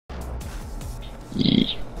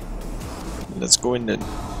Let's go in then.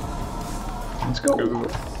 Let's go. Go.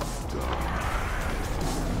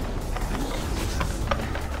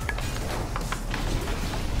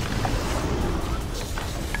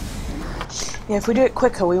 Yeah, if we do it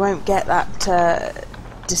quicker, we won't get that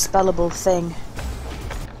dispellable thing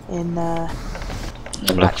in the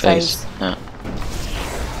black phase. Yeah.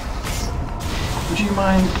 Would you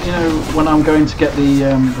mind, you know, when I'm going to get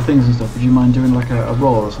the things and stuff, would you mind doing like a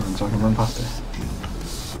roar or something so I can run past it?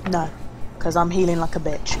 No, because I'm healing like a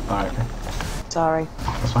bitch. Alright, okay. Sorry.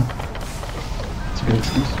 That's fine. That's a good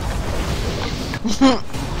excuse.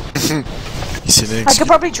 I could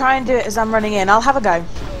probably try and do it as I'm running in. I'll have a go.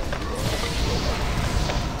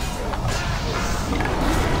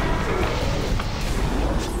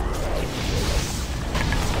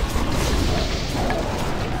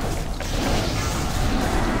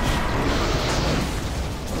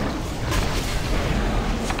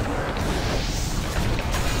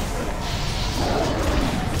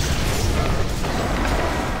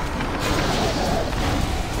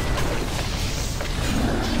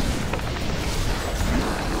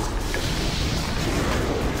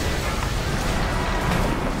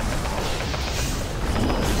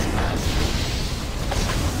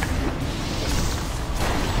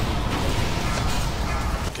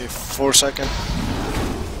 Okay, 4 seconds.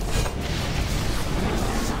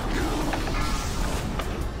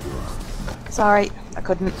 Sorry, I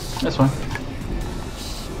couldn't. That's fine.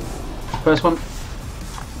 First one.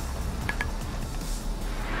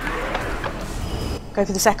 Go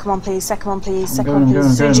for the second one, please. Second one, please. I'm Second going, one, please.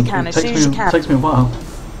 As soon as you It can. As soon as you can. takes me a while.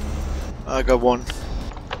 I got one.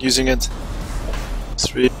 Using it.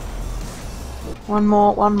 3. One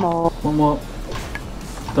more. One more. One more.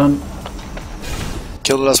 Done.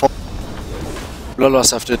 Kill the last one. Blood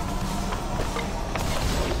loss after it.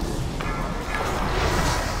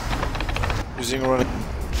 Using a running.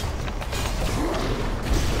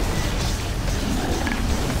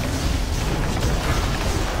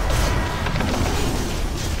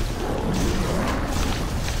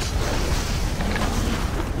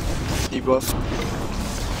 Debuff.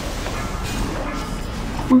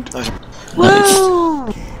 Nice.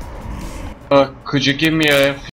 Woo! Could you give me a